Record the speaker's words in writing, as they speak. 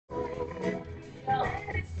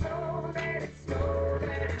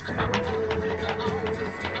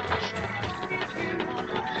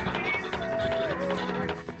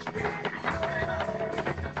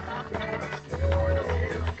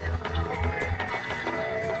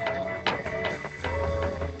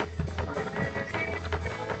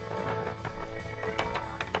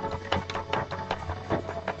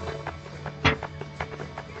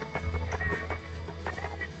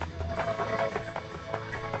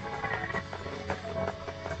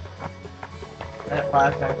That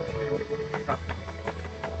flashback.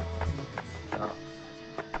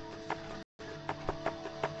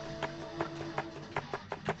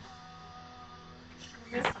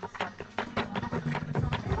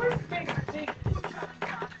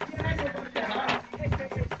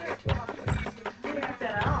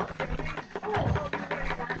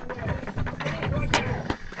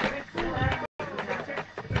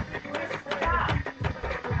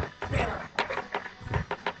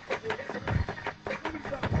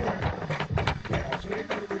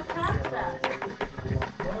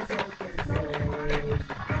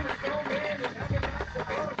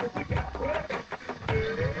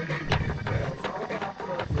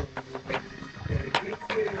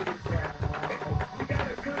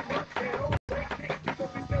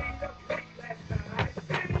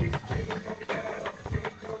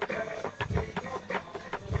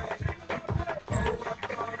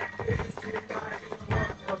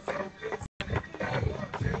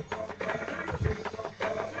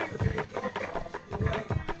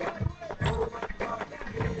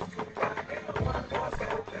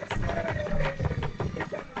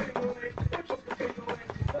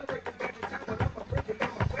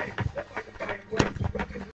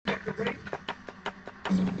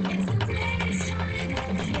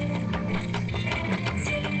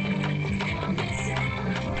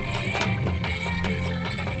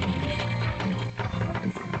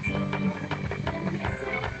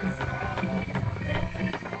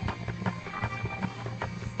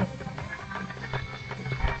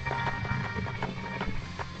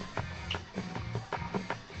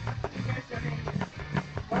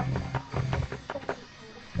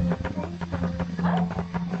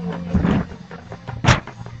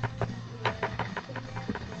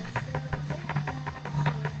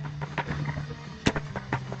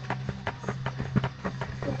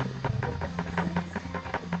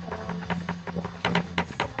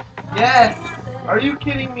 Yes! Are you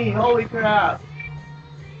kidding me? Holy crap!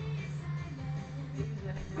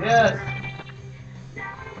 Yes!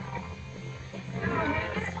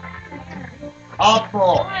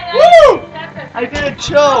 Awful! Woo! I did a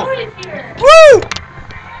choke! Woo!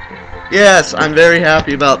 Yes, I'm very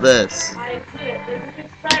happy about this.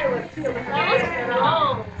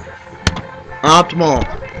 Optimal.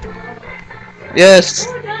 Yes,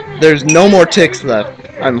 there's no more ticks left.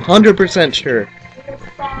 I'm 100% sure.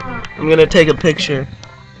 I'm gonna take a picture.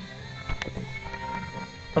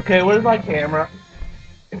 Okay, where's my camera?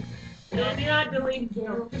 No, do not delete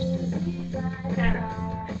you. Is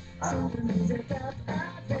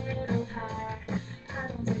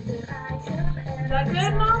that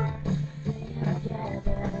good, Mom?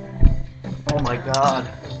 Oh my god.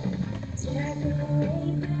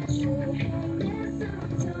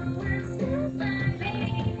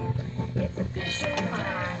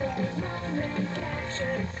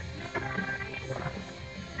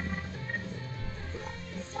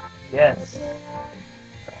 Yes.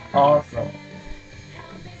 Awesome.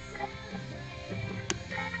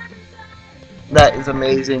 That is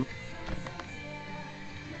amazing.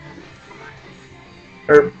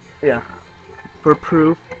 Yeah. For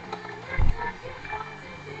proof.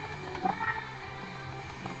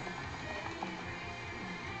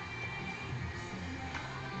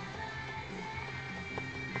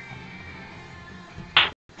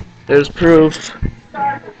 There's proof.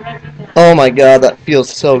 Oh my god, that feels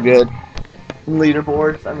so good.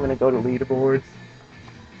 Leaderboards. I'm gonna go to leaderboards.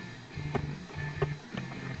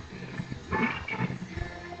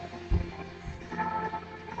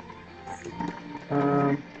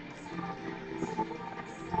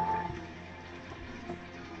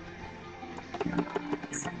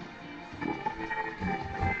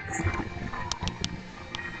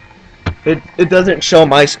 It doesn't show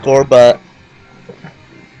my score, but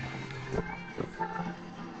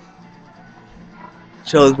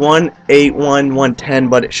shows 181, 110,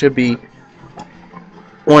 but it should be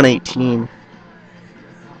 118.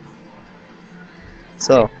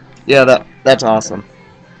 So, yeah, that's awesome.